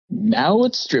Now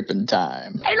it's stripping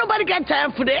time. Ain't nobody got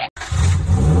time for that.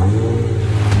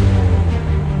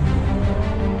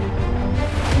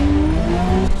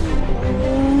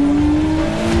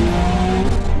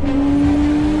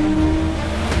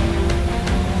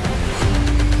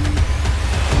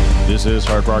 This is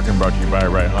Hard Parking, brought to you by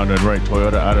Wright Honda and Wright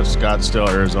Toyota out of Scottsdale,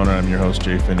 Arizona. I'm your host,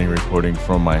 Jay Finney, reporting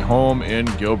from my home in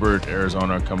Gilbert,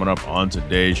 Arizona. Coming up on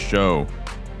today's show,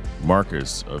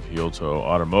 Marcus of Heeltoe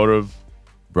Automotive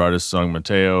brought his son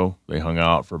Mateo. They hung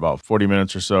out for about 40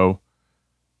 minutes or so,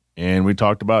 and we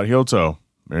talked about Heeltoe.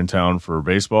 They're in town for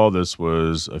baseball. This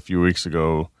was a few weeks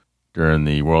ago during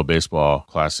the World Baseball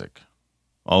Classic.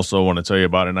 Also want to tell you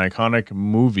about an iconic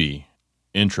movie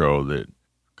intro that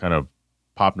kind of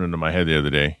popped into my head the other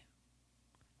day.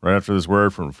 Right after this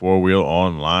word from 4Wheel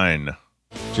Online.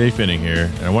 Jay Finning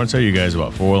here, and I want to tell you guys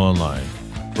about 4Wheel Online.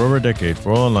 For over a decade,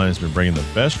 4Wheel Online has been bringing the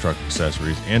best truck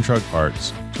accessories and truck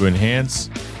parts to enhance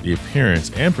the appearance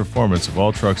and performance of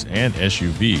all trucks and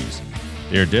SUVs.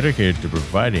 They are dedicated to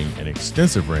providing an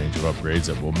extensive range of upgrades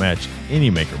that will match any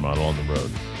maker model on the road.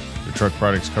 Their truck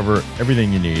products cover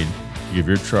everything you need to give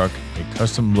your truck a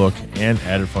custom look and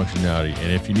added functionality.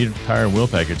 And if you need a tire and wheel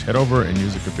package, head over and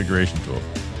use the configuration tool.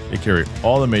 They carry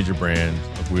all the major brands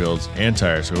of wheels and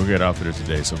tires, so go get outfitted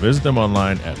today. So visit them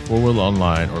online at 4Wheel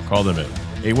Online or call them at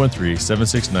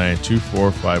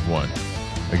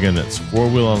 813-769-2451. Again, that's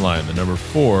 4Wheel Online, the number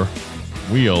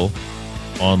 4Wheel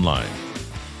Online.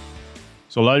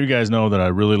 So a lot of you guys know that I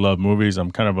really love movies.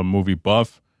 I'm kind of a movie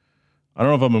buff. I don't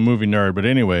know if I'm a movie nerd, but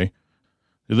anyway,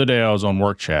 the other day I was on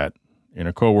work chat, and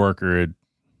a coworker had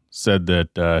said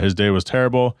that his day was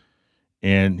terrible,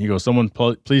 and he goes, "Someone,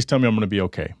 please tell me I'm going to be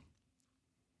okay."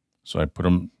 So I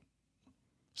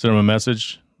sent him a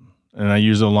message, and I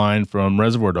used a line from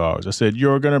Reservoir Dogs. I said,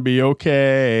 "You're going to be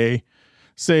okay.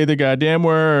 Say the goddamn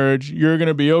words. You're going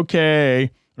to be okay."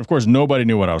 And of course, nobody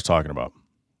knew what I was talking about.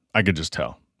 I could just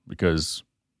tell because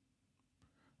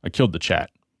I killed the chat.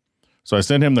 So I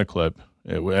sent him the clip,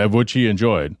 of which he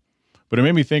enjoyed. But it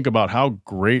made me think about how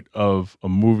great of a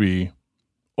movie,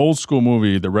 old school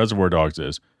movie, the Reservoir Dogs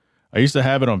is. I used to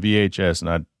have it on VHS,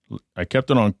 and I kept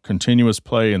it on continuous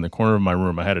play in the corner of my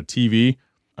room. I had a TV.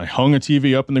 I hung a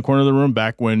TV up in the corner of the room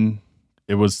back when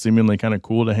it was seemingly kind of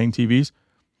cool to hang TVs.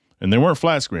 And they weren't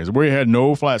flat screens. We had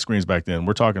no flat screens back then.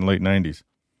 We're talking late 90s.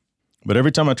 But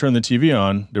every time I turned the TV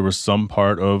on, there was some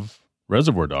part of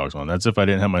Reservoir Dogs on. That's if I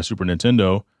didn't have my Super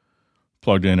Nintendo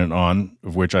plugged in and on,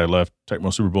 of which I left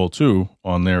Tecmo Super Bowl 2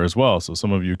 on there as well. So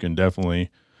some of you can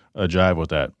definitely jive with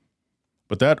that.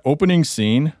 But that opening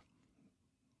scene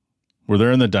where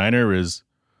they're in the diner is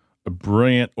a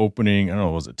brilliant opening, I don't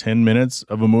know, was it 10 minutes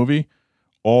of a movie?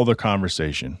 All the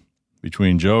conversation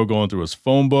between Joe going through his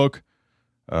phone book,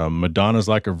 Madonna's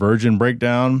Like a Virgin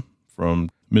breakdown from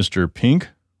Mr. Pink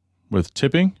with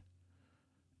tipping.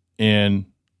 And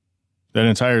that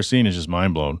entire scene is just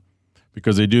mind blown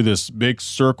because they do this big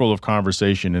circle of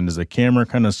conversation. And as the camera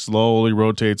kind of slowly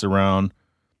rotates around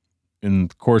in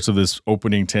the course of this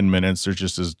opening 10 minutes, there's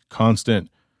just this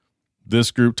constant,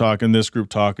 this group talking, these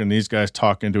guys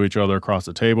talking to each other across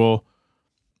the table.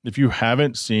 If you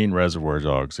haven't seen Reservoir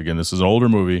Dogs, again, this is an older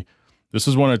movie. This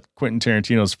is one of Quentin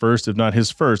Tarantino's first, if not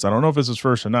his first. I don't know if it's his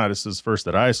first or not. It's his first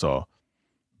that I saw.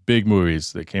 Big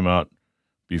movies that came out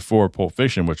before Pulp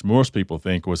Fiction, which most people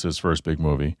think was his first big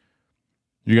movie.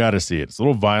 You got to see it. It's a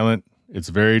little violent. It's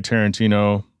very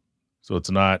Tarantino. So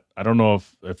it's not, I don't know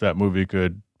if that movie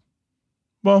could,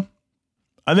 well,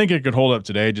 I think it could hold up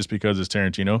today just because it's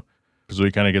Tarantino. Because he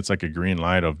kind of gets like a green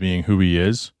light of being who he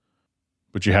is.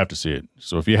 But you have to see it.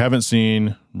 So if you haven't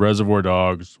seen Reservoir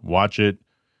Dogs, watch it.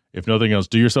 If nothing else,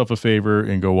 do yourself a favor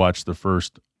and go watch the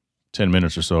first 10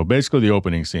 minutes or so. Basically the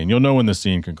opening scene. You'll know when the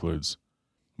scene concludes.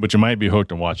 But you might be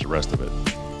hooked and watch the rest of it.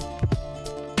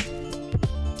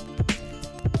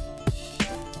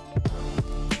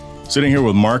 Sitting here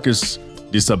with Marcus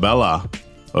de Sabella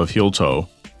of Heeltoe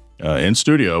in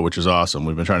studio, which is awesome.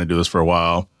 We've been trying to do this for a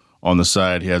while. On the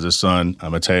side, he has his son,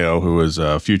 Mateo, who is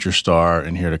a future star,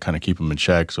 and here to kind of keep him in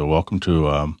check. So welcome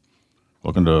to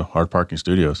Hard Parking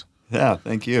Studios. Yeah,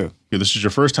 thank you. Okay, this is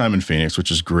your first time in Phoenix,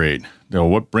 which is great. Now,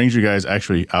 what brings you guys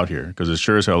actually out here? Because it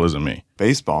sure as hell isn't me.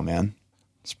 Baseball, man.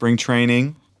 Spring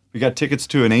training. We got tickets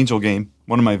to an Angel game.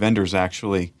 One of my vendors,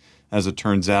 actually, as it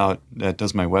turns out, that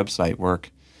does my website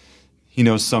work. He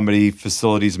knows somebody,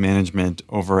 facilities management,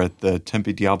 over at the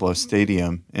Tempe Diablo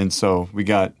Stadium. And so we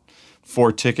got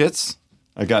 4 tickets.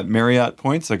 I got Marriott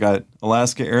points. I got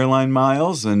Alaska Airline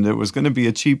miles, and it was going to be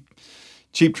a cheap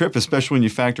trip, especially when you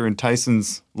factor in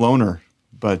Tyson's loaner.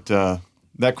 But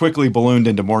that quickly ballooned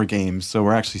into more games, so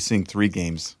we're actually seeing 3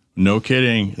 games. No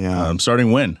kidding. Yeah.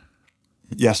 Starting when?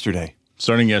 Yesterday.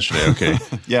 Starting yesterday, okay.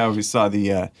 Yeah, we saw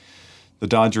the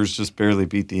Dodgers just barely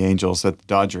beat the Angels at the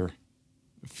Dodger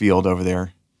field over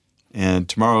there. And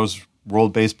tomorrow's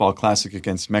World Baseball Classic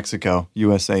against Mexico,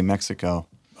 USA, Mexico.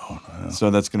 Oh, no. So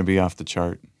that's going to be off the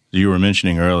chart. You were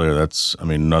mentioning earlier,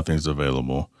 nothing's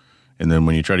available. And then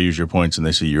when you try to use your points and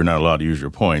they say you're not allowed to use your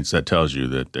points, that tells you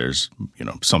that there's,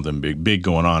 something big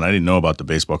going on. I didn't know about the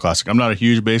Baseball Classic. I'm not a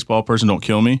huge baseball person, don't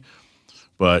kill me.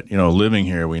 But, living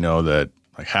here, we know that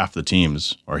like half the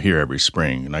teams are here every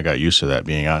spring. And I got used to that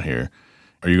being out here.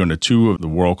 Are you going to 2 of the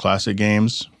World Classic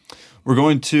games? We're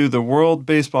going to the World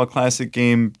Baseball Classic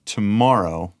game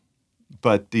tomorrow,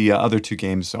 but the other 2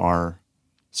 games are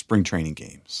spring training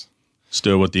games.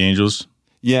 Still with the Angels?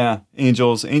 Yeah,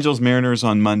 Angels Mariners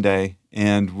on Monday,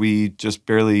 and we just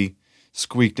barely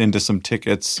squeaked into some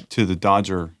tickets to the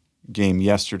Dodger game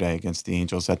yesterday against the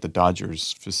Angels at the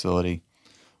Dodgers facility,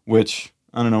 which,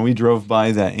 I don't know, we drove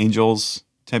by the Angels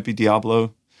Tempe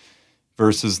Diablo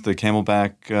versus the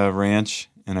Camelback Ranch,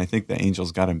 and I think the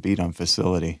Angels got them beat on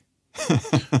facility.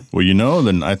 Well,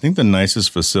 then I think the nicest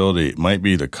facility might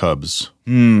be the Cubs,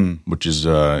 which is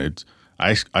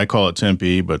I call it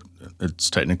Tempe, but it's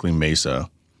technically Mesa.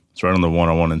 It's right on the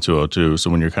 101 and 202. So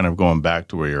when you're kind of going back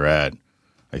to where you're at,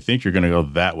 I think you're going to go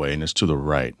that way, and it's to the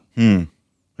right.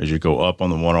 As you go up on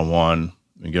the 101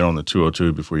 and get on the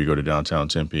 202 before you go to downtown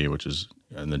Tempe, which is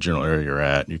in the general area you're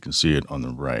at, you can see it on the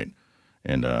right.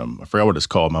 And I forgot what it's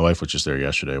called. My wife was just there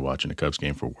yesterday watching the Cubs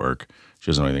game for work.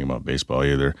 She doesn't know anything about baseball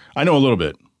either. I know a little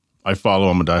bit. I follow.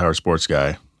 I'm a diehard sports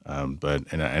guy.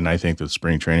 But I think the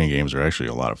spring training games are actually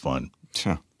a lot of fun.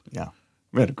 Yeah.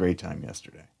 We had a great time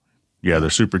yesterday. Yeah, they're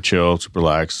super chill, super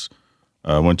relaxed.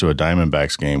 Went to a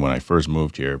Diamondbacks game when I first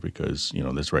moved here because,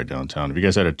 that's right downtown. Have you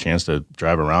guys had a chance to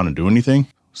drive around and do anything?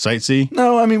 Sightsee?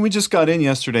 No, I mean, we just got in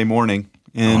yesterday morning,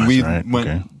 and we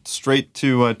went straight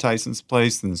to Tyson's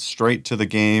place and straight to the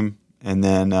game, and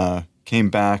then came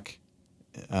back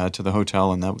to the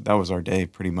hotel, and that was our day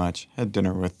pretty much. Had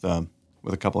dinner with a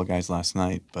couple of guys last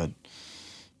night, but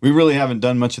we really haven't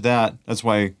done much of that. That's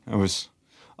why I was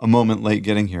a moment late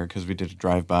getting here, because we did a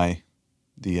drive-by.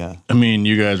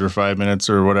 You guys were 5 minutes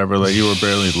or whatever. Like, you were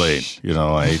barely late.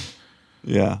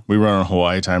 Yeah. We run on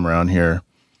Hawaii time around here.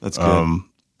 That's good.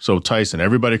 So Tyson,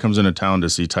 everybody comes into town to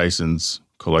see Tyson's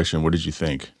collection. What did you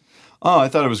think? Oh, I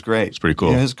thought it was great. It's pretty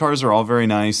cool. Yeah, his cars are all very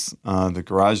nice. The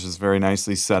garage is very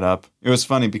nicely set up. It was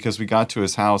funny because we got to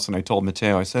his house and I told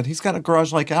Mateo, I said, he's got a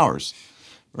garage like ours,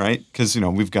 right? Because,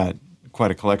 we've got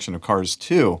quite a collection of cars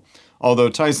too. Although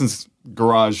Tyson's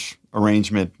garage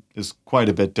arrangement is quite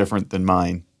a bit different than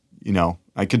mine.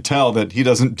 I could tell that he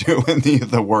doesn't do any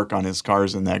of the work on his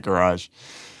cars in that garage.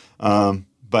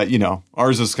 But,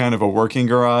 ours is kind of a working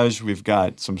garage. We've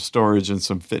got some storage and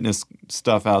some fitness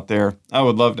stuff out there. I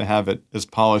would love to have it as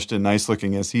polished and nice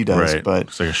looking as he does. Right. But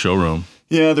it's like a showroom.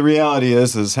 Yeah, the reality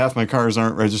is half my cars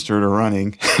aren't registered or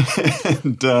running.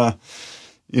 And,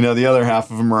 the other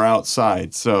half of them are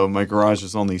outside. So my garage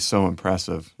is only so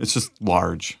impressive. It's just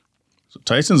large. So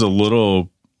Tyson's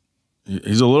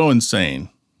he's a little insane.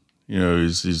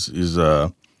 He's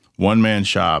a one-man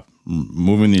shop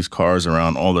moving these cars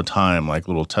around all the time like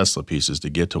little Tesla pieces to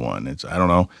get to one. I don't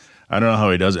know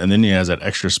how he does it. And then he has that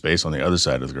extra space on the other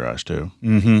side of the garage too.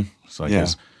 Mm-hmm. It's like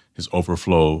his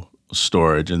overflow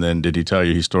storage. And then did he tell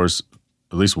you he stores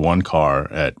at least one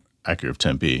car at Acura of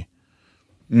Tempe?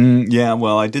 Yeah,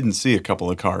 well, I didn't see a couple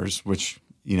of cars, which,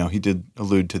 he did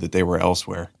allude to that they were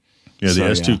elsewhere. Yeah, the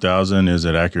S2000 is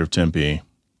at Acura of Tempe.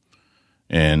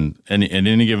 And at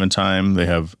any given time, they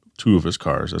have 2 of his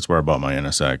cars. That's where I bought my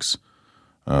NSX.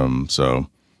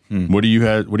 What do you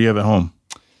have at home?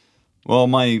 Well,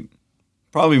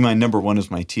 probably my number one is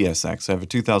my TSX. I have a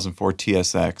 2004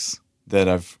 TSX that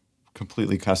I've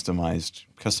completely customized,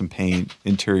 custom paint,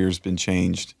 interior's been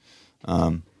changed.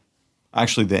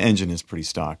 Actually, the engine is pretty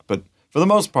stock, but for the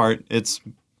most part, it's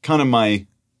kind of my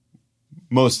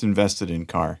most invested in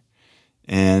car.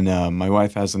 And my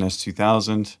wife has an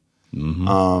S2000.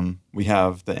 Mm-hmm. We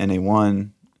have the NA1,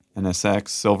 NSX,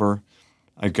 silver.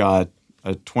 I got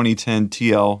a 2010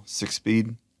 TL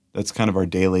 6-speed. That's kind of our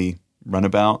daily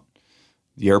runabout,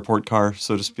 the airport car,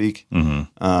 so to speak. Mm-hmm.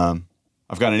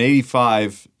 I've got an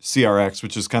 85 CRX,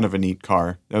 which is kind of a neat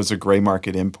car. That was a gray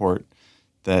market import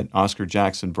that Oscar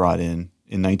Jackson brought in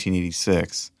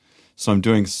 1986. So I'm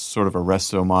doing sort of a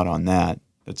resto mod on that.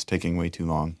 That's taking way too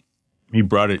long. He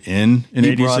brought it in 86?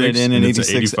 He brought it in 86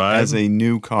 85? as a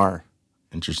new car.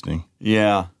 Interesting.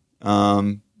 Yeah.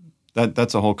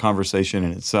 That's a whole conversation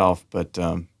in itself, but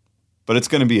it's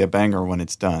going to be a banger when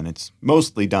it's done. It's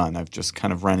mostly done. I've just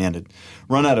kind of run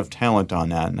out of talent on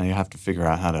that, and I have to figure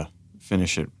out how to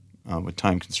finish it with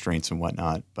time constraints and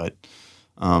whatnot. But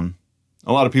a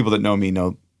lot of people that know me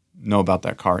know about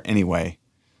that car anyway.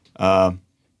 But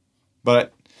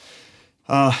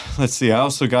let's see. I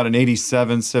also got an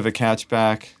 87 Civic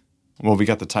hatchback. Well, we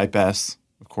got the Type S,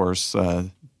 of course.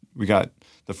 We got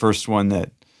the first one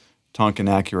that Tonkin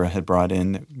Acura had brought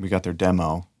in. We got their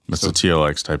demo. That's the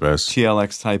TLX Type S.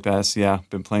 TLX Type S, yeah.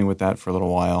 Been playing with that for a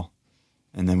little while.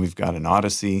 And then we've got an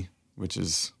Odyssey, which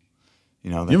is,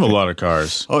 you have a lot of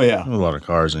cars. Oh, yeah. You have a lot of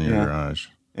cars in your garage.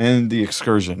 And the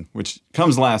Excursion, which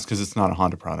comes last because it's not a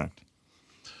Honda product.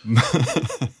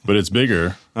 But it's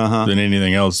bigger than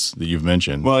anything else that you've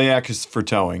mentioned. Well, yeah, because for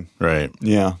towing. Right.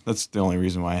 Yeah, that's the only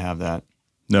reason why I have that.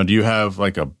 Now, do you have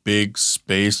like a big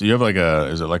space? Do you have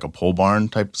is it like a pole barn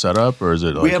type setup, or is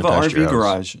it like we have an RV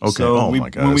garage. Okay. So my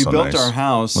God. When we so built nice. our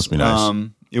house, Must be nice.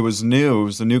 It was new. It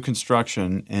was a new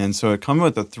construction. And so it came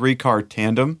with a 3-car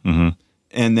tandem. Mm-hmm.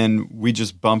 And then we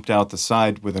just bumped out the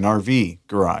side with an RV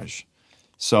garage.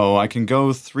 So I can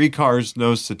go 3 cars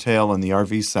nose to tail in the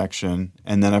RV section.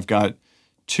 And then I've got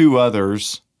 2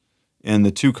 others in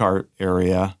the 2-car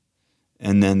area.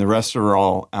 And then the rest are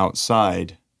all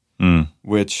outside.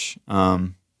 Which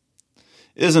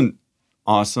isn't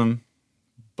awesome,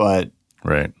 but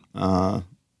right,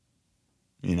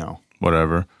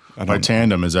 whatever. By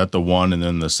tandem, is that the one, and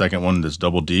then the second one that's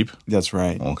double deep? That's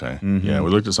right. Okay, yeah,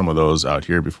 we looked at some of those out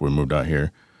here before we moved out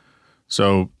here.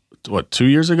 So, what, 2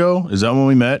 years ago? Is that when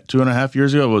we met? 2.5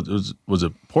 years ago? Was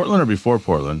it Portland or before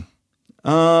Portland?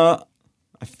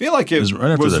 I feel like it was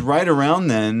right around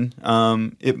then.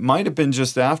 It might have been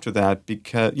just after that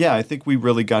because, I think we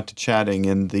really got to chatting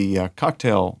in the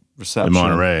cocktail reception. In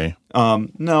Monterey?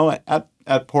 No,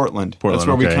 at Portland. That's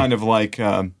where we kind of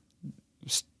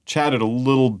chatted a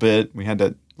little bit. We had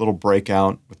that little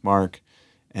breakout with Mark,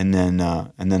 and then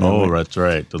that's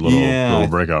right, the little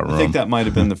breakout room. I think that might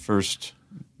have been the first,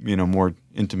 more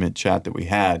intimate chat that we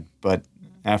had. But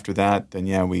after that,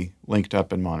 then we linked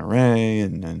up in Monterey,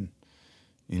 and then.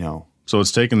 So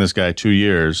it's taken this guy 2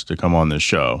 years to come on this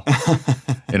show.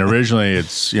 And originally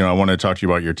it's, I wanted to talk to you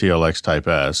about your TLX Type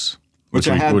S. Which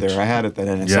I had there. I had it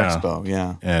at NS Expo,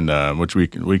 yeah. And which we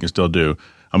can still do.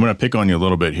 I'm going to pick on you a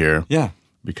little bit here. Yeah.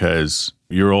 Because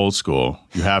you're old school.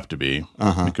 You have to be.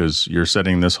 Because you're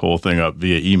setting this whole thing up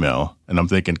via email. And I'm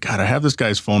thinking, God, I have this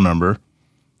guy's phone number.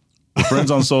 We're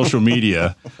friends on social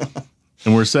media.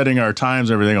 And we're setting our times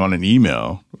and everything on an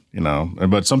email.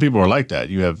 But some people are like that.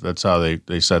 That's how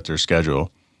they set their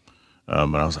schedule.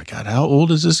 And I was like, God, how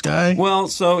old is this guy? Well,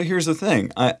 so here's the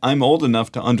thing. I'm old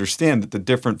enough to understand that the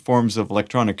different forms of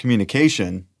electronic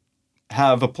communication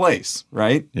have a place,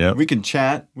 right? Yeah. We can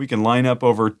chat. We can line up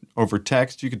over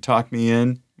text. You could talk me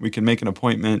in. We can make an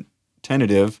appointment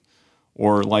tentative,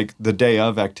 or like the day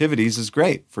of activities is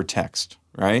great for text,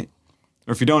 right?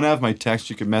 Or if you don't have my text,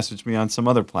 you can message me on some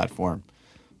other platform.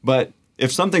 But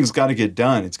if something's got to get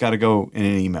done, it's got to go in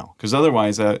an email, because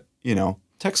otherwise,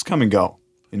 texts come and go.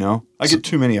 I get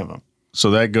too many of them. So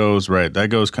that goes right. That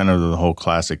goes kind of the whole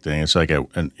classic thing. It's like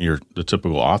the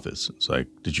typical office. It's like,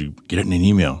 did you get it in an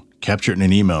email? Capture it in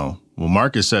an email. Well,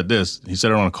 Marcus said this. He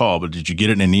said it on a call, but did you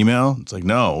get it in an email? It's like,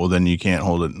 no. Well, then you can't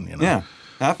hold it. Yeah.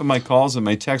 Half of my calls and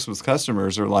my texts with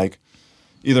customers are like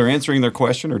either answering their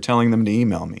question or telling them to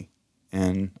email me.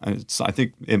 And I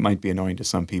think it might be annoying to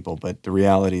some people, but the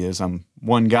reality is I'm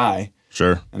one guy.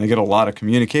 Sure. And I get a lot of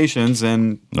communications.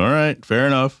 And all right, fair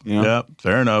enough. Yeah,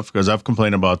 fair enough. Because I've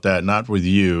complained about that, not with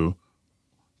you,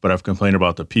 but I've complained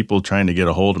about the people trying to get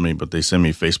a hold of me, but they send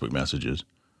me Facebook messages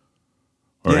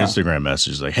or Instagram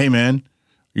messages like, hey, man,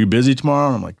 are you busy tomorrow?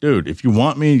 And I'm like, dude, if you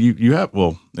want me, you have,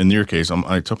 well, in your case,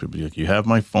 I tell people, you have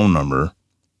my phone number,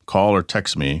 call or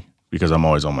text me, because I'm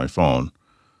always on my phone.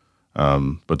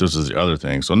 But this is the other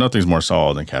thing. So nothing's more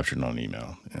solid than captured on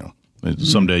email.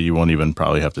 Someday you won't even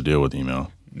probably have to deal with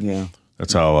email. Yeah.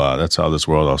 That's how this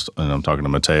world, and I'm talking to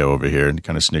Mateo over here, and he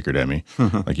kind of snickered at me.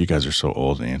 Like, you guys are so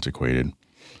old and antiquated.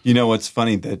 What's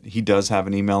funny that he does have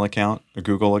an email account, a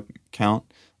Google account,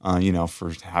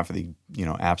 for half of the,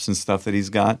 apps and stuff that he's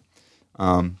got.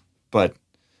 But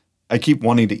I keep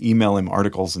wanting to email him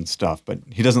articles and stuff, but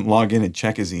he doesn't log in and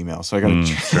check his email. So I got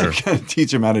to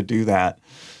teach him how to do that.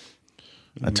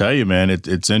 I tell you, man,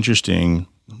 it's interesting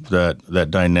that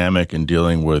dynamic in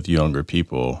dealing with younger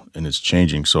people, and it's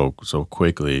changing so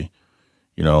quickly.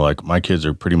 Like my kids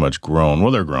are pretty much grown.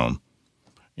 Well, they're grown.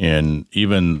 And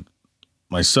even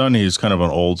my son, he's kind of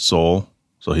an old soul.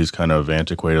 So he's kind of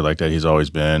antiquated like that. He's always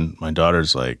been. My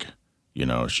daughter's like,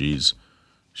 she's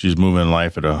moving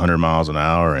life at 100 miles an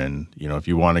hour. And, if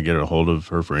you want to get a hold of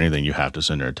her for anything, you have to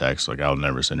send her a text. Like, I'll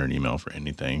never send her an email for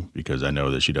anything because I know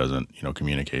that she doesn't,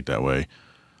 communicate that way.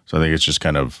 So I think it's just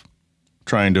kind of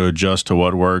trying to adjust to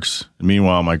what works. And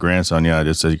meanwhile, my grandson, I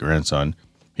just said grandson,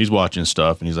 he's watching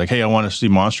stuff and he's like, hey, I want to see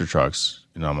monster trucks.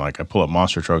 I'm like, I pull up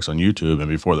monster trucks on YouTube, and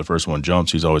before the first one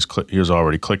jumps, he's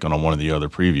already clicking on one of the other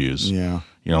previews. Yeah.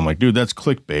 I'm like, dude, that's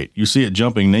clickbait. You see it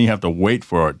jumping, then you have to wait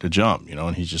for it to jump,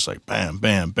 and he's just like, bam,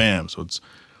 bam, bam. So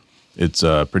it's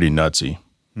pretty nutsy.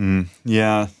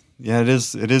 Yeah. Yeah, it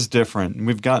is different. And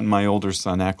we've gotten my older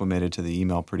son acclimated to the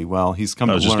email pretty well. He's come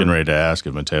to learn. I was just getting ready to ask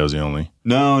if Mateo's the only.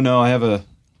 No, I have a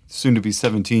soon-to-be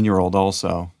 17-year-old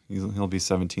also. He'll be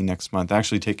 17 next month,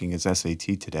 actually taking his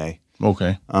SAT today.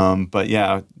 Okay. But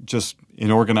yeah, just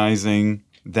in organizing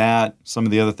that, some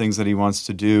of the other things that he wants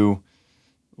to do,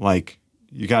 like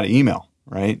you got to email,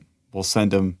 right? We'll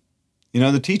send him,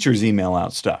 the teachers email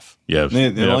out stuff. Yeah.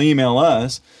 They'll email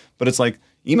us, but it's like,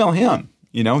 email him.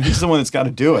 He's the one that's got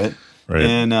to do it. Right.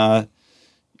 And,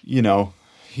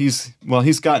 he's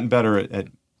gotten better at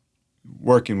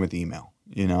working with email,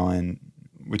 and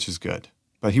which is good.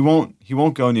 But he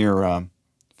won't go near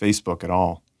Facebook at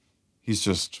all. He's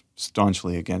just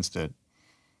staunchly against it.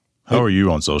 How are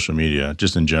you on social media,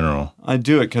 just in general? I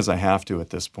do it because I have to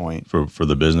at this point. For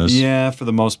the business? Yeah, for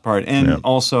the most part. And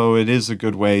also it is a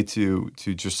good way to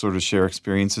just sort of share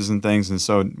experiences and things. And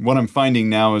so what I'm finding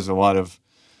now is a lot of,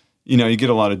 you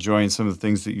get a lot of joy in some of the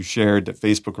things that you shared that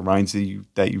Facebook reminds you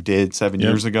that you did 7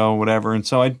 years ago, whatever. And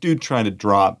so I do try to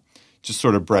drop just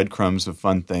sort of breadcrumbs of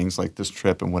fun things like this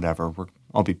trip and whatever.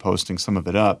 I'll be posting some of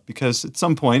it up because at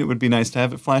some point it would be nice to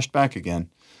have it flashed back again.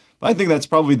 But I think that's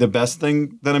probably the best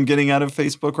thing that I'm getting out of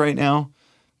Facebook right now.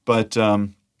 But I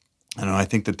don't know. I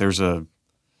think that there's a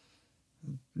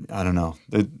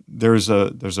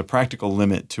practical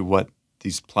limit to what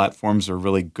these platforms are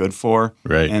really good for.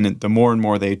 Right. And the more and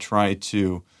more they try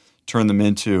to turn them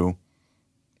into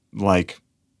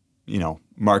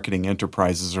marketing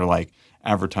enterprises or like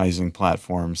advertising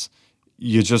platforms,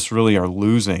 you just really are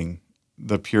losing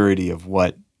the purity of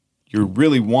what you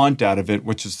really want out of it,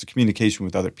 which is the communication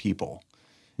with other people.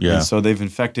 Yeah. And so they've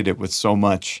infected it with so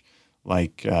much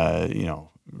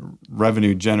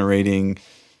revenue generating,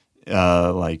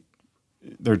 they're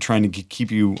trying to keep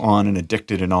you on and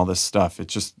addicted and all this stuff. It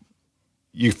just,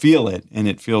 you feel it and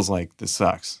it feels like this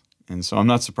sucks. And so I'm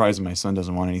not surprised that my son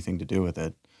doesn't want anything to do with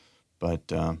it.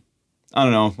 But I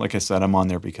don't know. Like I said, I'm on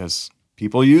there because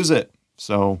people use it.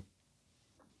 So,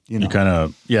 You kind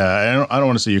of, I don't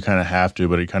want to say you kind of have to,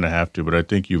 but you kind of have to. But I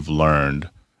think you've learned,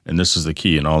 and this is the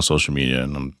key in all social media,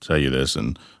 and I'm going to tell you this,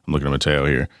 and I'm looking at Mateo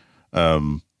here.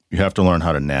 You have to learn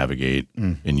how to navigate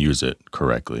and use it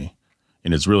correctly.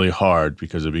 And it's really hard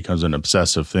because it becomes an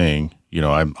obsessive thing.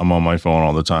 I'm on my phone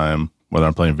all the time, whether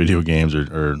I'm playing video games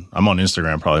or I'm on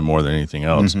Instagram probably more than anything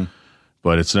else. Mm-hmm.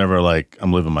 But it's never like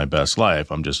I'm living my best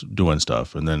life. I'm just doing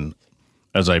stuff. And then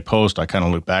as I post, I kind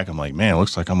of look back. I'm like, man, it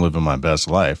looks like I'm living my best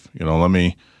life. Let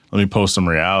me post some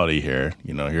reality here.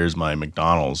 Here's my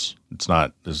McDonald's. It's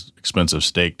not this expensive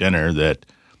steak dinner that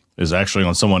is actually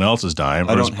on someone else's dime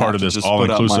or is part of this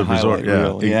all-inclusive resort.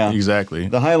 Yeah, exactly.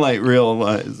 The highlight reel,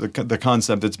 the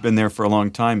concept that's been there for a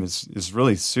long time is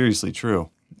really seriously true.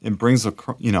 It brings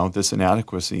this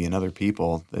inadequacy in other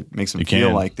people that makes them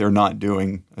feel like they're not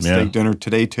doing a steak dinner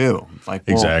today too. It's like,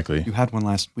 well, exactly. You had one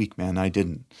last week, man. I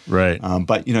didn't. Right.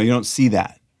 But you don't see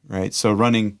that, right? So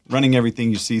running everything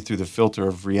you see through the filter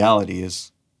of reality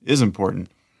is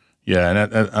important. Yeah, and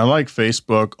I like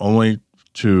Facebook only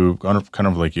to kind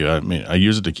of like you. I mean, I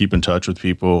use it to keep in touch with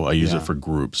people. I use it for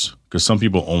groups because some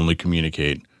people only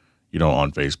communicate,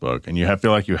 on Facebook, and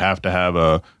feel like you have to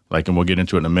have and we'll get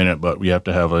into it in a minute, but we have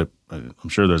to have I'm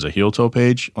sure there's a Heeltoe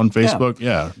page on Facebook.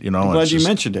 Yeah, I'm glad you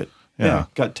mentioned it. Yeah,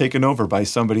 got taken over by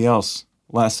somebody else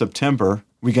last September.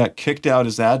 We got kicked out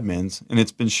as admins, and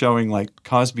it's been showing like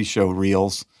Cosby Show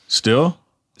reels. Still,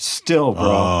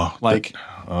 bro.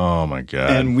 Oh my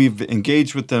God. And we've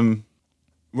engaged with them.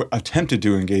 Attempted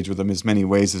to engage with them as many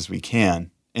ways as we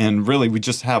can. And really, we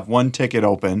just have one ticket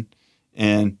open.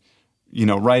 And,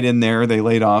 right in there, they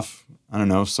laid off,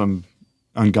 some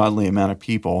ungodly amount of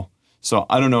people. So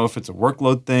I don't know if it's a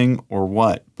workload thing or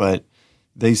what, but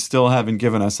they still haven't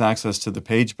given us access to the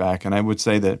page back. And I would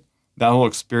say that whole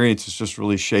experience has just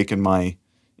really shaken my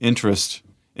interest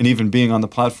in even being on the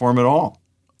platform at all.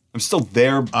 I'm still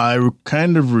there. I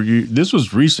kind of this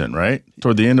was recent, right?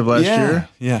 Toward the end of last year?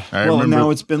 Yeah. I remember, now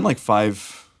it's been like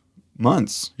 5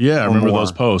 months. Yeah, I remember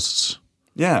those posts.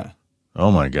 Yeah. Oh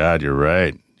my God, you're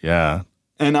right. Yeah.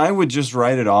 And I would just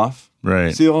write it off.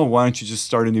 Right. See, why don't you just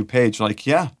start a new page? Like,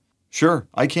 yeah, sure,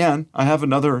 I can. I have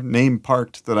another name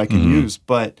parked that I can use,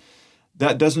 but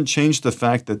that doesn't change the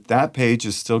fact that page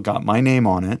has still got my name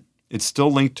on it. It's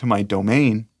still linked to my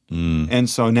domain. And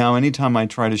so now anytime I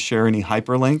try to share any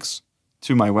hyperlinks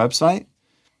to my website,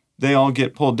 they all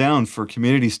get pulled down for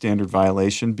community standard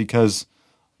violation because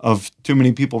of too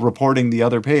many people reporting the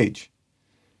other page.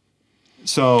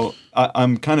 So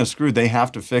I'm kind of screwed. They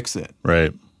have to fix it.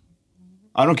 Right.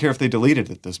 I don't care if they delete it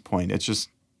at this point. It's just,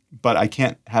 but I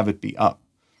can't have it be up.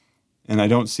 And I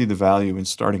don't see the value in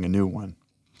starting a new one.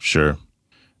 Sure.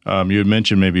 You had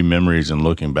mentioned maybe memories and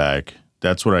looking back.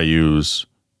 That's what I use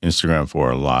Instagram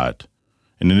for a lot.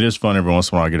 And it is fun every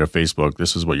once in a while I get a Facebook.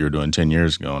 This is what you were doing 10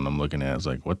 years ago. And I'm looking at it. It's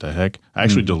like, what the heck? I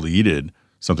actually deleted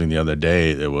something the other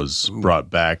day that was brought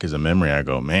back as a memory. I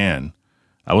go, man,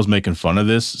 I was making fun of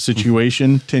this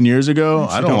situation 10 years ago.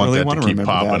 I don't want really that to keep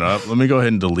popping up. Let me go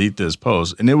ahead and delete this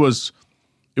post. And it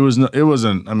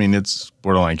wasn't, I mean, it's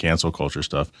borderline cancel culture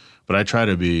stuff, but I try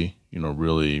to be,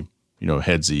 really,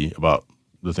 headsy about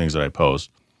the things that I post.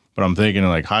 But I'm thinking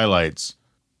like highlights,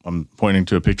 I'm pointing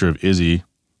to a picture of Izzy,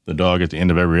 the dog, at the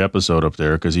end of every episode up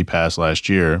there because he passed last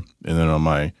year. And then on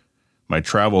my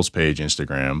travels page,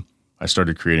 Instagram, I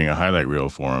started creating a highlight reel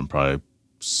for him probably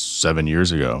 7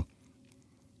 years ago.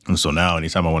 And so now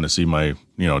anytime I want to see my,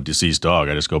 deceased dog,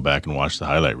 I just go back and watch the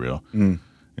highlight reel. And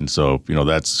so,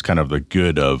 that's kind of the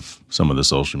good of some of the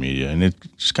social media. And it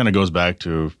just kind of goes back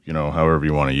to, however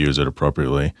you want to use it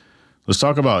appropriately. Let's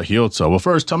talk about Heeltoe. Well,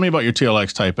 first, tell me about your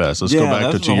TLX Type S. Let's go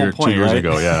back to 2 years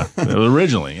ago. Yeah.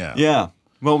 Originally, yeah. Yeah.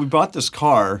 Well, we bought this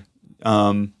car.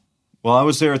 I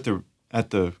was there at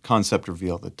the concept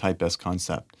reveal, the Type S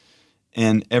concept.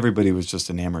 And everybody was just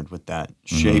enamored with that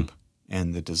shape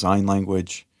and the design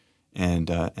language and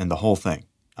the whole thing.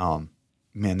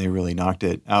 Man, they really knocked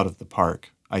it out of the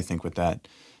park, I think, with that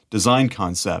design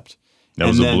concept. That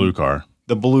was a blue car.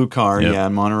 The blue car, Yep. yeah,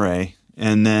 in Monterey.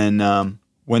 And then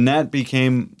when that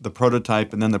became the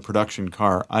prototype and then the production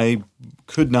car, I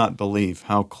could not believe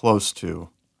how close to...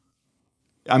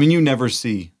 I mean, you never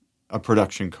see a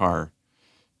production car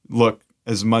look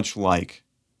as much like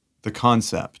the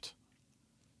concept.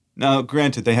 Now,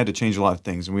 granted, they had to change a lot of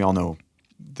things, and we all know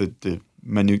the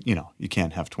minute, you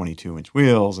can't have 22-inch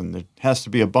wheels, and there has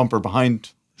to be a bumper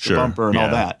behind the bumper and all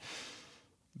that.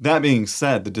 That being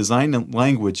said, the design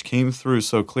language came through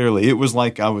so clearly. It was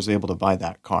like I was able to buy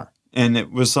that car, and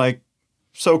it was like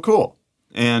so cool.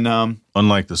 And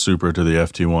unlike the Supra to the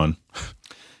FT1.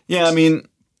 Yeah, I mean,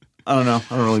 I don't know.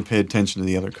 I don't really pay attention to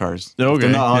the other cars. Okay,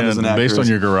 They're not Hondas and based Acuras. on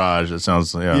your garage, it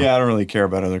sounds Yeah, I don't really care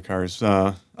about other cars.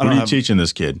 What are you teaching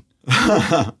this kid?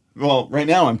 Well, right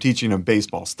now I'm teaching him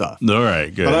baseball stuff. All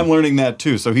right, good. But I'm learning that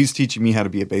too. So he's teaching me how to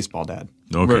be a baseball dad.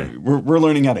 Okay. We're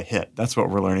learning how to hit. That's what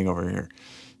we're learning over here.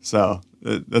 So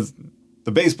the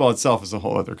baseball itself is a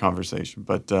whole other conversation.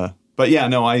 But yeah,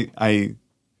 no, I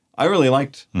really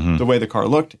liked the way the car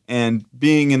looked, and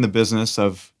being in the business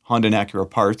of Honda and Acura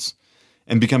parts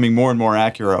and becoming more and more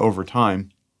Acura over time,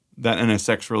 that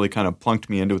NSX really kind of plunked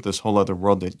me into this whole other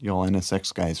world that y'all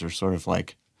NSX guys are sort of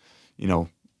like,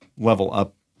 level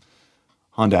up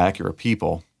Honda Acura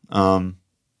people. It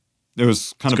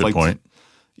was kind of Good like, point.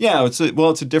 Yeah, it's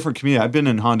a different community. I've been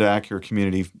in Honda Acura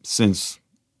community since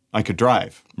I could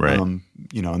drive, right? In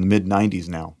the mid '90s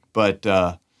now. But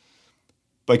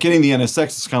getting the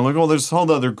NSX is kind of like, well, there's a whole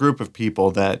other group of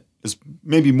people that is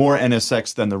maybe more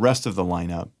NSX than the rest of the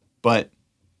lineup, but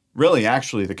really,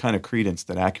 actually, the kind of credence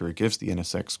that Acura gives the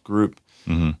NSX group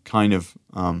kind of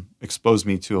exposed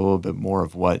me to a little bit more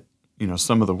of what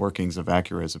some of the workings of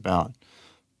Acura is about.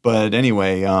 But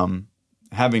anyway,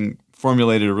 having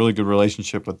formulated a really good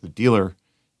relationship with the dealer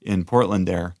in Portland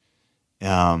there,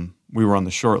 we were on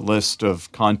the short list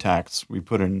of contacts. We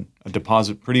put in a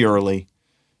deposit pretty early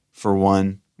for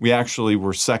one. We actually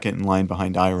were second in line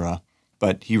behind Ira,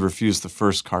 but he refused the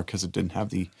first car because it didn't have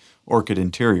the Orchid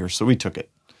interior, so we took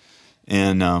it.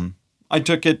 And I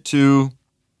took it to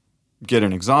get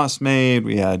an exhaust made.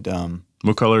 We had...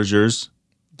 what color is yours?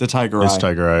 The Tiger Eye. It's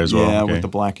Tiger Eye as well. Yeah, okay. with the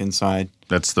black inside.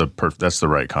 That's the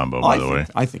right combo, by the way.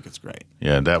 I think it's great.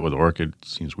 Yeah, that with Orchid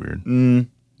seems weird.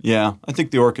 Yeah, I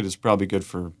think the Orchid is probably good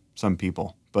for some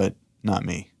people, but not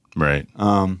me. Right.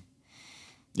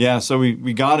 Yeah, so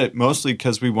we got it mostly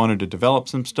because we wanted to develop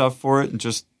some stuff for it and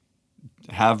just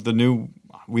have the new...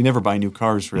 We never buy new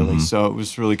cars, really, so it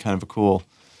was really kind of a cool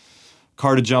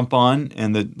car to jump on.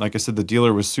 And like I said, the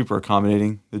dealer was super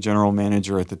accommodating. The general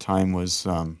manager at the time was...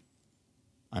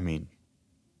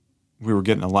 we were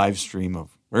getting a live stream of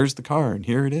where's the car and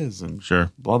here it is and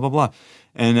blah, blah, blah.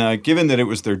 And given that it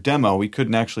was their demo, we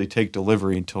couldn't actually take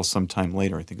delivery until sometime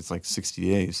later. I think it's like 60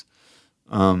 days.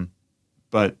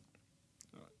 But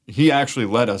he actually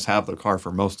let us have the car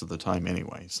for most of the time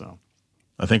anyway. So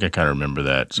I think I kind of remember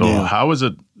that. So how is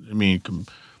it? I mean,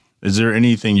 is there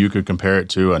anything you could compare it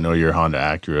to? I know you're Honda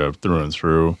Acura through and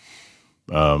through.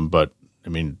 But I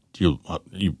mean, you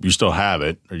still have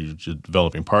it? Are you just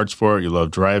developing parts for it? You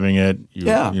love driving it?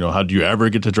 Yeah. How do you ever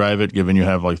get to drive it, given you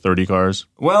have like 30 cars?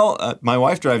 Well, my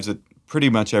wife drives it pretty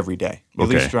much every day. At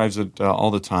Okay. least drives it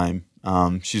all the time.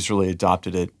 She's really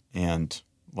adopted it and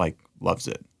loves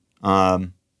it.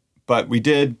 But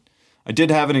I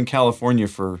did have it in California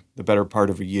for the better part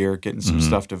of a year, getting some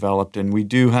stuff developed. And we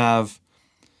do have,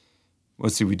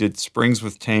 we did springs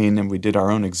with Tane, and we did our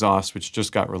own exhaust, which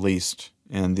just got released.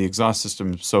 And the exhaust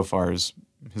system so far has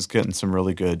gotten some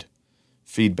really good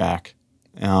feedback.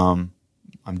 I'm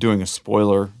doing a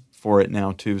spoiler for it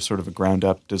now too, sort of a ground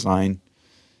up design.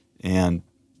 And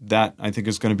that I think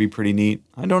is going to be pretty neat.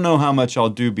 I don't know how much I'll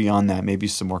do beyond that. Maybe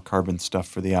some more carbon stuff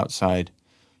for the outside.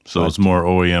 So it's more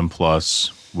OEM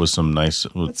plus with some nice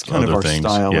That's kind of our things.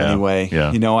 style anyway.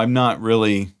 Yeah. I'm not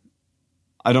really,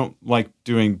 I don't like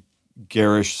doing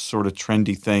garish sort of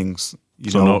trendy things.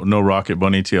 No Rocket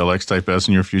Bunny TLX Type S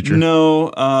in your future?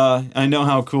 No, I know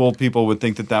how cool people would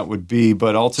think that would be,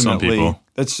 but ultimately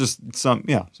that's just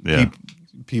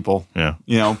people.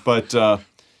 Yeah. But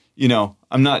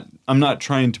I'm not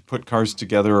trying to put cars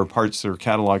together or parts or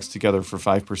catalogs together for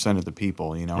 5% of the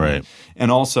people, Right.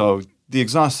 And also the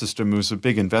exhaust system was a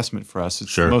big investment for us.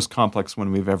 It's Sure. the most complex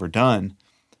one we've ever done,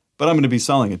 but I'm going to be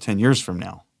selling it 10 years from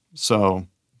now. So,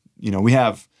 we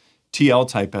have TL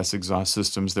Type S exhaust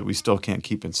systems that we still can't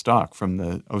keep in stock from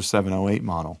the 07, 08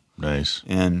 model. Nice.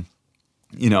 And,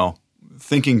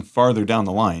 thinking farther down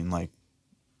the line,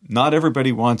 not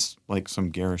everybody wants some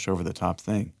garish over the top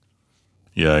thing.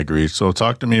 Yeah, I agree. So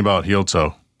talk to me about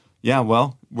Heeltoe. Yeah,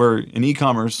 well, we're an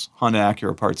e-commerce Honda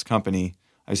Acura parts company.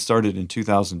 I started in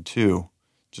 2002,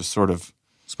 just sort of.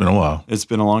 It's been a while. It's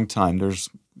been a long time. There's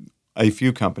a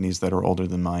few companies that are older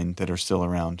than mine that are still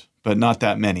around, but not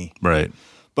that many. Right.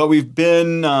 But we've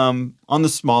been on the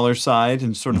smaller side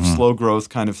and sort of slow growth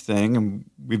kind of thing, and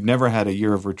we've never had a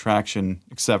year of retraction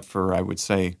except for, I would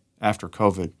say, after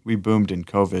COVID. We boomed in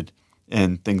COVID,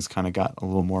 and things kind of got a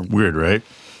little more weird, right?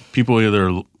 People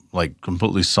either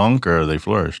completely sunk or they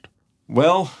flourished.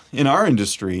 Well, in our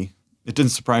industry, it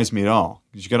didn't surprise me at all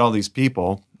because you got all these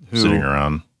people who, sitting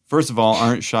around, first of all,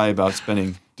 aren't shy about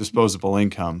spending disposable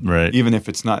income, right? Even if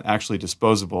it's not actually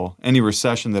disposable. Any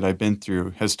recession that I've been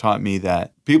through has taught me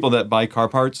that people that buy car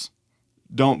parts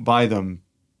don't buy them.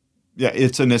 Yeah,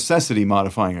 it's a necessity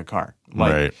modifying a car.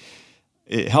 Right.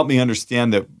 It helped me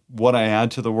understand that what I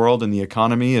add to the world and the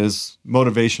economy is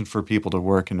motivation for people to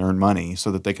work and earn money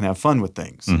so that they can have fun with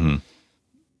things. Mm-hmm.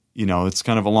 It's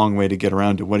kind of a long way to get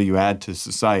around to what do you add to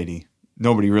society.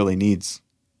 Nobody really needs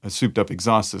a souped-up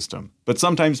exhaust system. But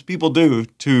sometimes people do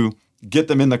to get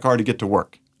them in the car to get to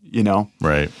work,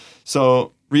 Right.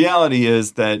 So reality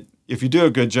is that if you do a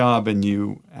good job and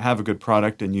you have a good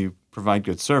product and you provide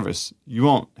good service, you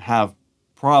won't have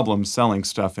problems selling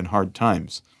stuff in hard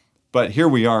times. But here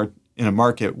we are in a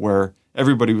market where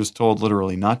everybody was told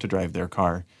literally not to drive their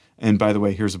car. And by the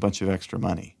way, here's a bunch of extra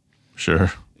money.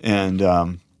 Sure. And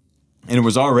it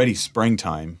was already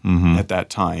springtime at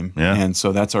that time. Yeah. And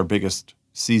so that's our biggest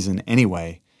season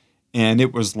anyway. And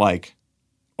it was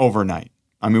overnight.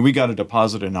 I mean, we got a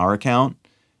deposit in our account.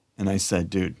 And I said,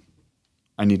 dude,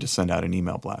 I need to send out an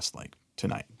email blast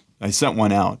tonight. I sent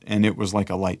one out and it was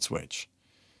like a light switch.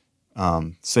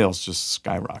 Sales just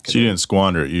skyrocketed. So you didn't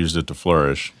squander it; you used it to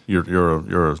flourish.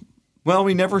 You're well,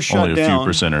 we never shut only a down.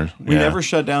 few percenters. We never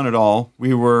shut down at all.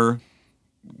 We were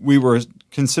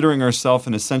considering ourselves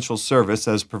an essential service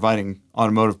as providing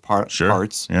automotive parts,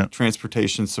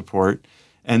 transportation support,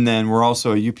 and then we're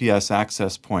also a UPS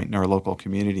access point in our local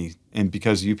community. And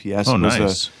because UPS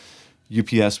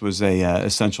was a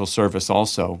essential service,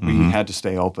 also we had to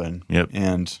stay open. Yep.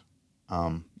 And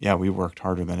we worked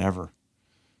harder than ever.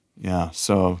 Yeah,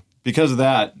 so because of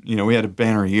that, we had a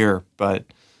banner year, but,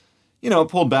 it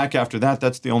pulled back after that.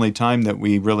 That's the only time that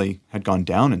we really had gone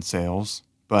down in sales.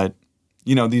 But,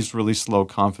 these really slow,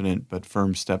 confident, but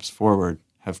firm steps forward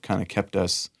have kind of kept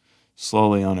us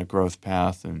slowly on a growth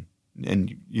path. And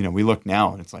we look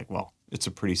now and it's it's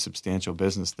a pretty substantial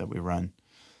business that we run.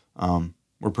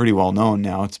 We're pretty well known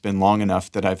now. It's been long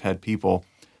enough that I've had people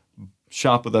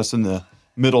shop with us in the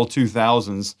middle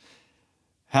 2000s,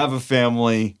 have a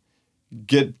family,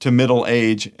 get to middle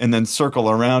age, and then circle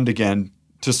around again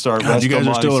to start. God, you guys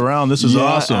are still around. This is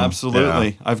awesome.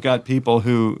 Absolutely. Yeah. I've got people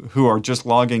who are just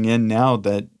logging in now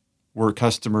that were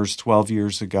customers 12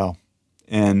 years ago.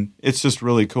 And it's just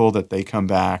really cool that they come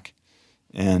back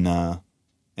and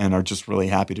are just really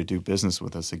happy to do business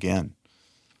with us again.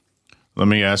 Let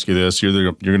me ask you this.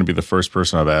 You're going to be the first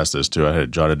person I've asked this to. I had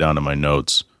it jotted down in my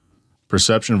notes.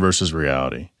 Perception versus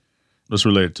reality. Let's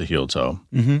relate it to Heeltoe.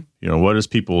 Mm-hmm. What is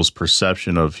people's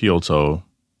perception of Heeltoe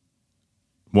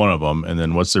one of them, and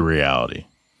then what's the reality?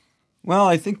 Well,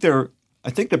 I think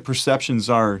the perceptions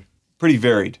are pretty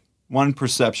varied. One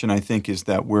perception, I think, is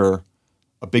that we're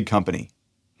a big company.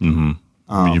 Mm-hmm.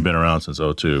 I mean, you've been around since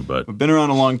 '02, but we've been around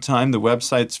a long time. The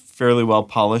website's fairly well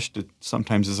polished. It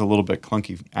sometimes is a little bit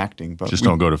clunky acting, but just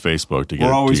don't go to Facebook to get.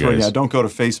 We're always to you guys. yeah. Don't go to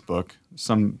Facebook.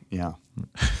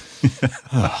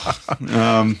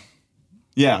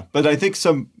 Yeah, but I think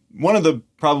one of the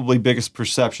probably biggest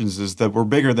perceptions is that we're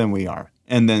bigger than we are,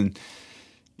 and then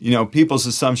people's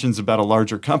assumptions about a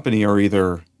larger company are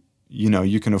either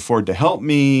you can afford to help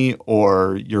me,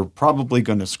 or you're probably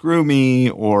going to screw me,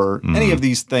 or any of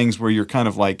these things where you're kind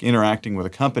of like interacting with a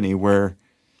company where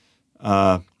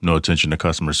no attention to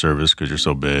customer service because you're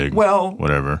so big. Well,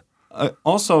 whatever.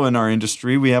 Also, in our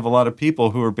industry, we have a lot of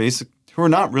people who are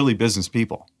not really business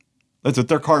people.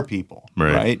 They're car people,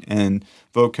 right? And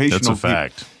vocational. That's a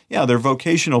fact. Yeah, they're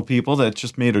vocational people that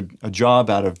just made a job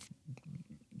out of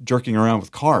jerking around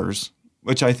with cars,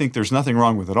 which I think there's nothing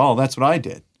wrong with at all. That's what I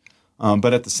did.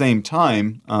 But at the same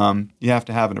time, you have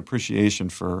to have an appreciation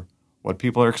for what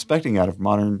people are expecting out of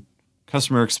modern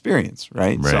customer experience,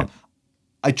 right? So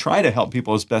I try to help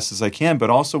people as best as I can,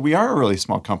 but also we are a really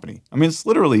small company. I mean, it's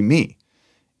literally me.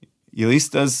 Elise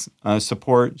does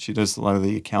support. She does a lot of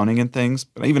the accounting and things,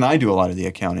 but even I do a lot of the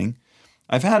accounting.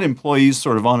 I've had employees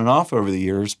sort of on and off over the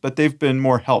years, but they've been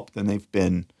more help than they've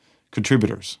been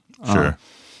contributors. Sure.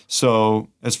 So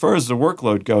as far as the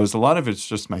workload goes, a lot of it's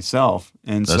just myself.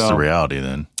 And that's the reality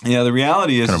then. Yeah, the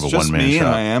reality is kind of it's a just one-man me, shop.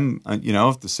 and I am,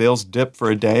 if the sales dip for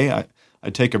a day, I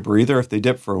take a breather. If they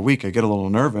dip for a week, I get a little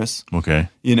nervous. Okay.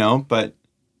 But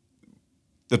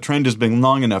the trend has been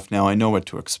long enough now, I know what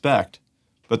to expect.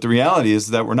 But the reality is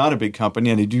that we're not a big company,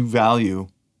 and I do value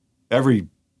every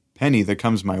penny that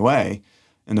comes my way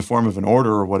in the form of an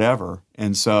order or whatever.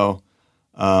 And so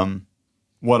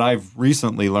what I've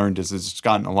recently learned is it's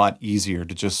gotten a lot easier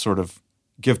to just sort of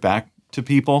give back to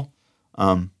people.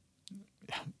 A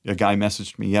guy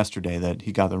messaged me yesterday that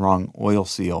he got the wrong oil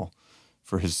seal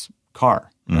for his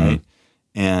car, right?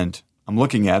 And I'm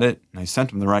looking at it, and I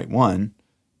sent him the right one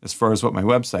as far as what my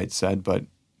website said, but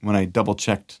when I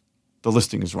double-checked, the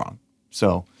listing is wrong.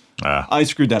 So I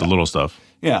screwed that up. The little stuff.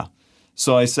 Yeah.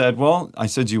 So I said,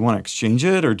 do you want to exchange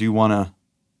it, or do you want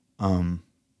to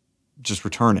just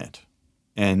return it?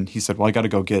 And he said, well, I got to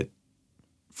go get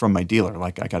from my dealer.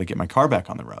 Like, I got to get my car back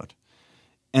on the road.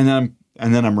 And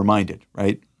then I'm reminded,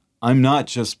 right? I'm not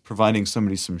just providing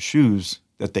somebody some shoes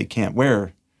that they can't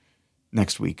wear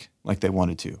next week like they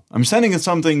wanted to. I'm sending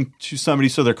something to somebody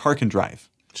so their car can drive.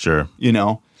 Sure.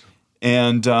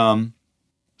 And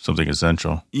something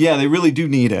essential. Yeah, they really do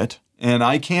need it. And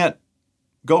I can't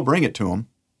go bring it to them.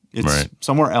 It's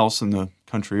somewhere else in the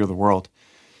country or the world.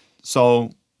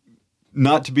 So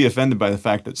not to be offended by the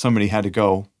fact that somebody had to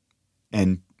go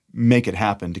and make it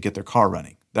happen to get their car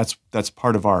running. That's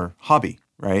part of our hobby,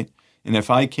 right? And if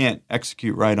I can't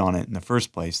execute right on it in the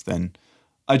first place, then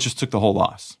I just took the whole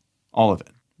loss, all of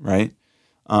it, right?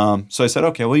 So I said,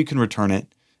 okay, well, you can return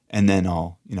it, and then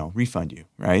I'll, refund you,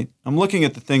 right? I'm looking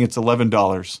at the thing, it's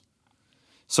 $11.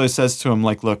 So I says to him,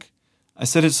 like, look, I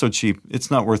said it's so cheap, it's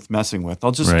not worth messing with.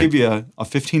 I'll just give you a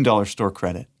 $15 store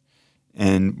credit,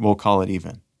 and we'll call it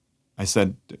even. I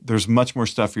said, there's much more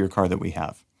stuff for your car that we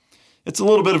have. It's a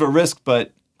little bit of a risk,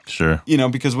 but, sure,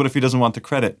 because what if he doesn't want the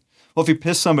credit? Well, if you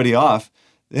piss somebody off,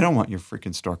 they don't want your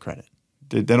freaking store credit.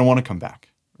 They don't want to come back,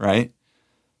 right?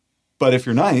 But if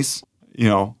you're nice,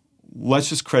 let's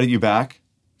just credit you back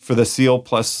for the seal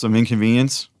plus some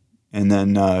inconvenience, and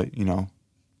then,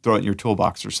 throw it in your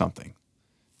toolbox or something.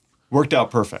 Worked out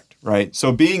perfect, right?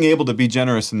 So being able to be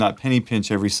generous and not penny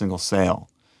pinch every single sale.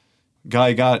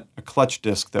 Guy got a clutch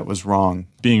disc that was wrong.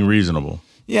 Being reasonable.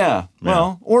 Yeah,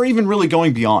 well, or even really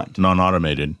going beyond.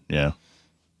 Non-automated, yeah.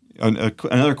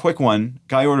 Another quick one,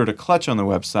 guy ordered a clutch on the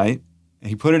website, and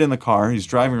he put it in the car, he's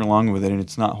driving along with it, and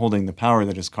it's not holding the power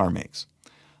that his car makes.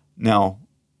 Now,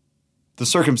 the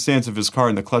circumstance of his car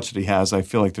and the clutch that he has, I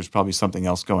feel like there's probably something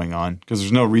else going on, because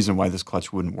there's no reason why this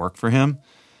clutch wouldn't work for him.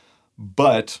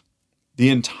 But the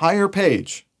entire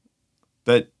page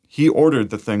that he ordered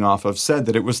the thing off of said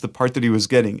that it was the part that he was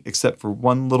getting, except for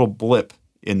one little blip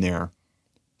in there,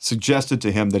 suggested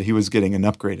to him that he was getting an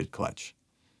upgraded clutch.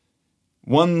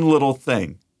 One little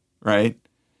thing, right?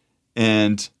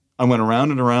 And I went around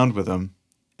and around with him,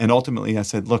 and ultimately I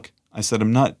said, look,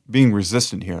 I'm not being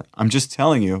resistant here. I'm just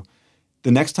telling you,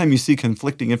 the next time you see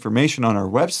conflicting information on our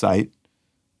website,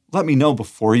 let me know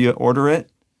before you order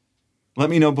it. Let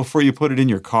me know before you put it in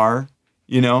your car,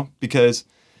 because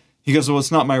He goes, well,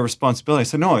 it's not my responsibility. I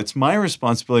said, no, it's my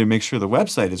responsibility to make sure the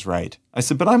website is right. I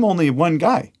said, but I'm only one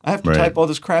guy. I have to type all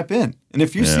this crap in. And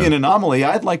if you see an anomaly,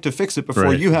 I'd like to fix it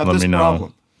before you have this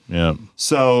problem. Yeah.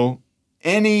 So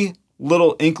any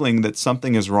little inkling that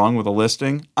something is wrong with a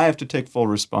listing, I have to take full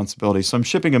responsibility. So I'm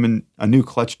shipping him a new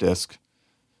clutch disc,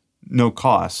 no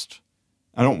cost.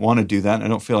 I don't want to do that. I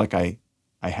don't feel like I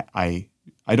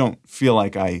don't feel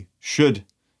like I should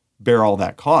bear all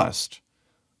that cost.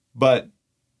 But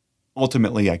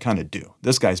ultimately, I kind of do.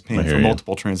 This guy's paying for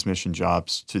multiple transmission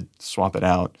jobs to swap it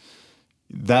out.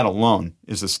 That alone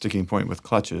is a sticking point with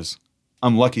clutches.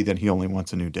 I'm lucky that he only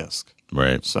wants a new disc.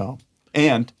 Right. So,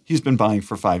 and he's been buying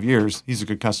for 5 years. He's a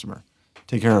good customer.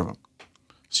 Take care of him.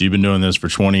 So you've been doing this for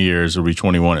 20 years. It'll be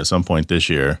 21 at some point this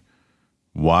year.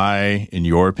 Why, in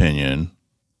your opinion,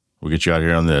 we'll get you out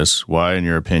here on this, why, in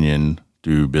your opinion,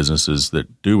 do businesses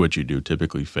that do what you do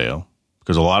typically fail?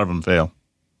 Because a lot of them fail.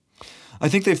 I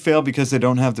think they fail because they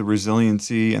don't have the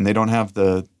resiliency and they don't have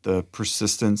the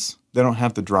persistence. They don't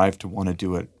have the drive to want to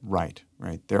do it right.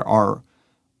 There are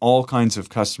all kinds of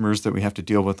customers that we have to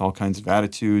deal with, all kinds of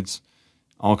attitudes,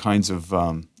 all kinds of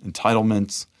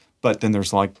entitlements. But then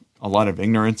there's like a lot of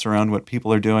ignorance around what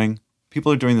people are doing.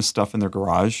 People are doing this stuff in their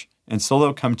garage, and so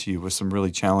they'll come to you with some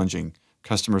really challenging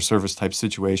customer service type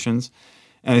situations.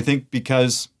 And I think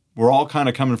because we're all kind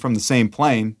of coming from the same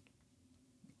plane,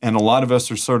 and a lot of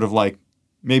us are sort of like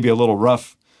maybe a little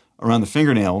rough around the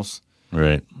fingernails.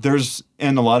 Right.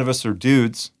 And a lot of us are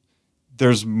dudes.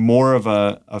 There's more of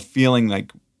a feeling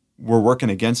like we're working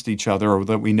against each other or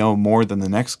that we know more than the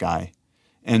next guy.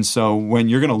 And so when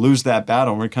you're going to lose that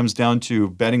battle, when it comes down to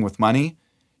betting with money,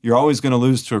 you're always going to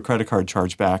lose to a credit card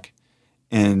chargeback.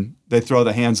 And they throw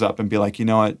the hands up and be like, you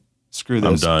know what? Screw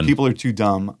this. I'm done. People are too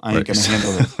dumb. I ain't going to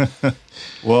handle this.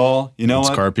 Well, you know it's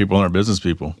what? Car people aren't business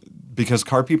people. Because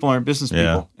car people aren't business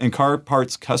people. And car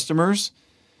parts customers,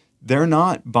 they're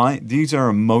not buying. These are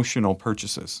emotional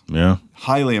purchases. Yeah.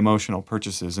 Highly emotional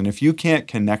purchases. And if you can't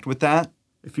connect with that,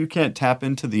 if you can't tap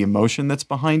into the emotion that's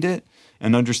behind it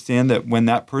and understand that when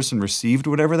that person received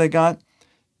whatever they got,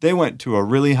 they went to a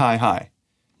really high.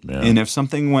 Yeah. And if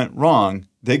something went wrong,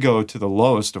 they go to the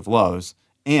lowest of lows.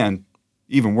 And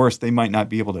even worse, they might not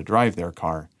be able to drive their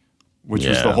car, which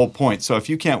was the whole point. So if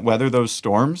you can't weather those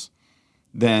storms,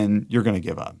 then you're going to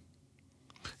give up.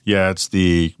 Yeah, it's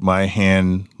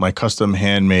my custom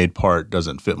handmade part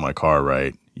doesn't fit my car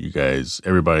right. You guys,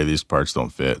 everybody, these parts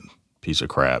don't fit. Piece of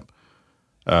crap.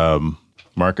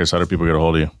 Marcus, how do people get a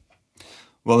hold of you?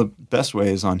 Well, the best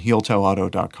way is on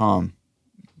heeltoeauto.com.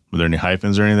 Were there any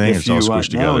hyphens or anything? It's all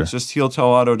squished together. No, it's just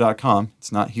heeltoeauto.com.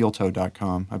 It's not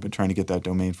heeltoe.com. I've been trying to get that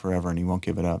domain forever, and he won't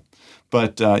give it up.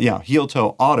 But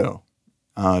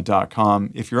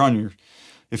heeltoeauto.com. If you're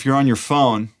on your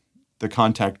phone, the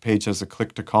contact page has a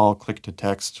click to call, click to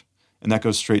text, and that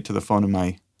goes straight to the phone in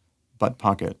my butt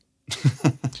pocket.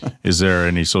 Is there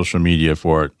any social media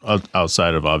for it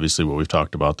outside of obviously what we've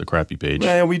talked about, the crappy page?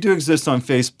 Yeah, we do exist on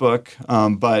Facebook,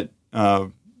 but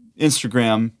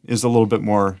Instagram is a little bit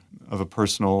more of a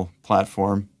personal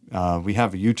platform. We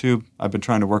have a YouTube. I've been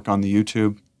trying to work on the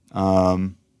YouTube.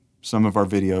 Some of our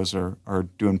videos are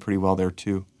doing pretty well there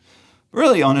too.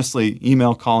 Really, honestly,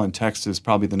 email, call, and text is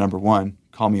probably the number one.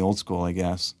 Call me old school, I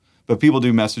guess. But people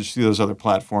do message through those other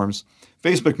platforms.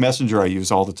 Facebook Messenger I use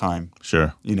all the time.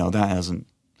 Sure.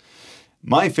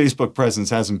 My Facebook presence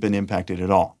hasn't been impacted at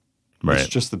all. Right. It's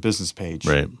just the business page.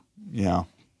 Right. Yeah.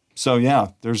 So,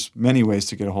 there's many ways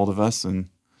to get a hold of us, and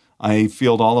I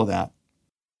field all of that.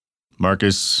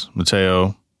 Marcus,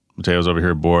 Mateo's over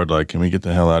here bored. Like, can we get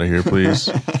the hell out of here, please?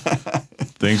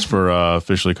 Thanks for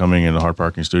officially coming into Hard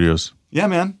Parking Studios. Yeah,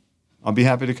 man. I'll be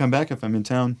happy to come back if I'm in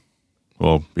town.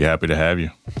 Well, be happy to have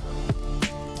you.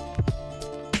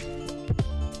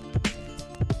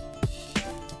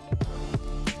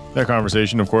 That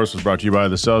conversation, of course, was brought to you by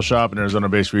The Cell Shop, an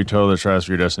Arizona-based retailer that tries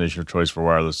for your destination of choice for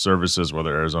wireless services,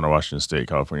 whether Arizona, Washington State,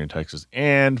 California, Texas,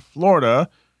 and Florida.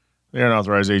 They are an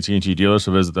authorized AT&T dealer,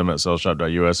 so visit them at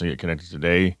cellshop.us and get connected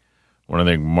today. I want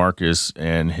to thank Marcus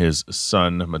and his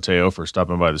son, Mateo, for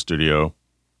stopping by the studio.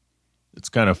 It's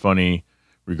kind of funny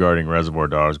regarding Reservoir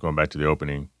Dogs, going back to the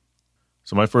opening.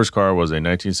 So my first car was a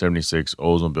 1976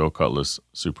 Oldsmobile Cutlass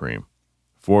Supreme.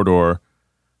 4-door.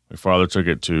 My father took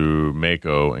it to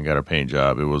Mako and got a paint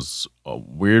job. It was a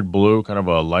weird blue, kind of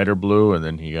a lighter blue, and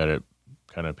then he got it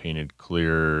kind of painted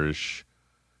clearish,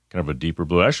 kind of a deeper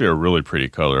blue. Actually, a really pretty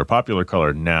color, a popular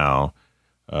color now.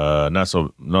 Not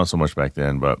so much back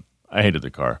then, but I hated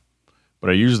the car. But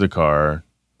I used the car.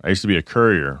 I used to be a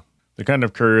courier, the kind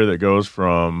of courier that goes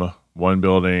from one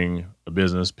building, a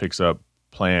business, picks up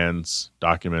plans,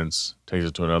 documents, takes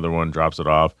it to another one, drops it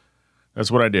off.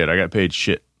 That's what I did. I got paid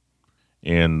shit.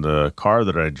 And the car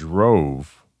that I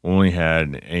drove only had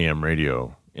an AM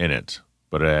radio in it,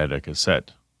 but it had a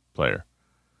cassette player.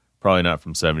 Probably not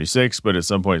from 76, but at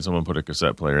some point someone put a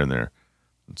cassette player in there.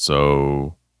 And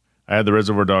so I had the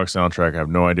Reservoir Dogs soundtrack. I have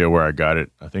no idea where I got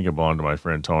it. I think it belonged to my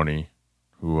friend Tony,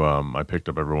 who I picked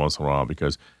up every once in a while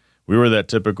because we were that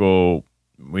typical,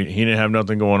 he didn't have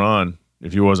nothing going on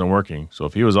if he wasn't working. So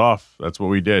if he was off, that's what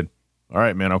we did. All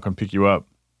right, man, I'll come pick you up.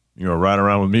 You know, ride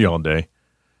around with me all day.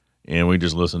 And we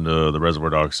just listened to the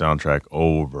Reservoir Dogs soundtrack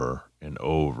over and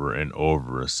over and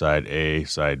over. Side A,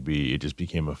 side B. It just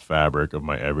became a fabric of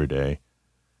my everyday.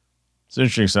 It's an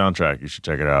interesting soundtrack. You should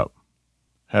check it out.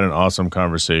 Had an awesome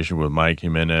conversation with Mike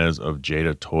Jimenez of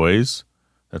Jada Toys.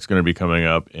 That's going to be coming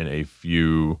up in a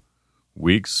few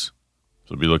weeks.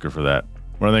 So be looking for that.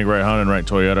 I want to thank Wright Honda and Wright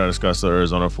Toyota, Discuss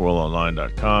Arizona,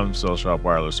 4wheelonline.com, Sell Shop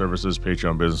Wireless Services,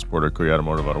 Patreon Business Supporter, Korea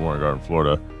Automotive out of Warren Garden,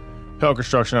 Florida, Pell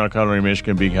Construction out of Connery,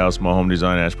 Michigan, Big House Mall Home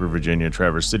Design, Ashburn, Virginia,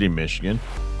 Traverse City, Michigan,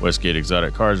 Westgate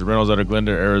Exotic Cars, Rentals out of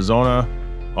Glendale, Arizona,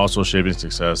 also Shaping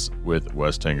Success with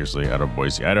Wes Tankersley out of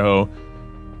Boise, Idaho.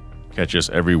 Catch us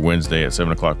every Wednesday at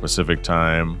 7 o'clock Pacific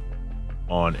time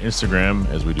on Instagram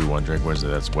as we do One Drink Wednesday.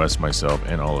 That's Wes, myself,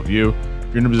 and all of you.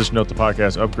 If you're in a position to help the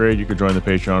podcast upgrade, you can join the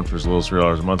Patreon for as little as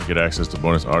 $3 a month to get access to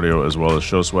bonus audio as well as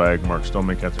show swag. Mark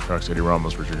Stoneman, Captain Cox, Eddie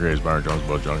Ramos, Richard Graves, Byron Jones,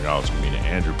 Bo, John Gallis, Kamina,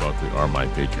 Andrew Buckley are my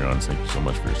Patreons. Thank you so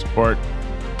much for your support.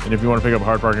 And if you want to pick up a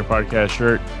Hard Parking Podcast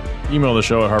shirt, email the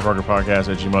show at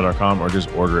hardparkingpodcast@gmail.com or just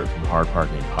order it from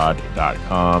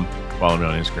hardparkingpod.com. Follow me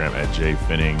on Instagram at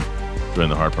jfinning. Join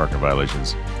the Hard Parking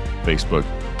Violations Facebook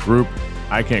group.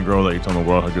 I can't grow without you telling the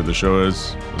world how good the show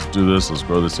is. Let's do this. Let's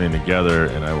grow this thing together.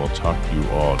 And I will talk to you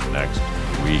all next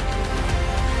week.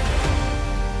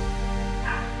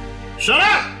 Shut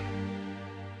up!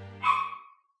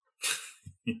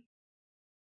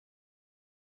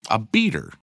 A beater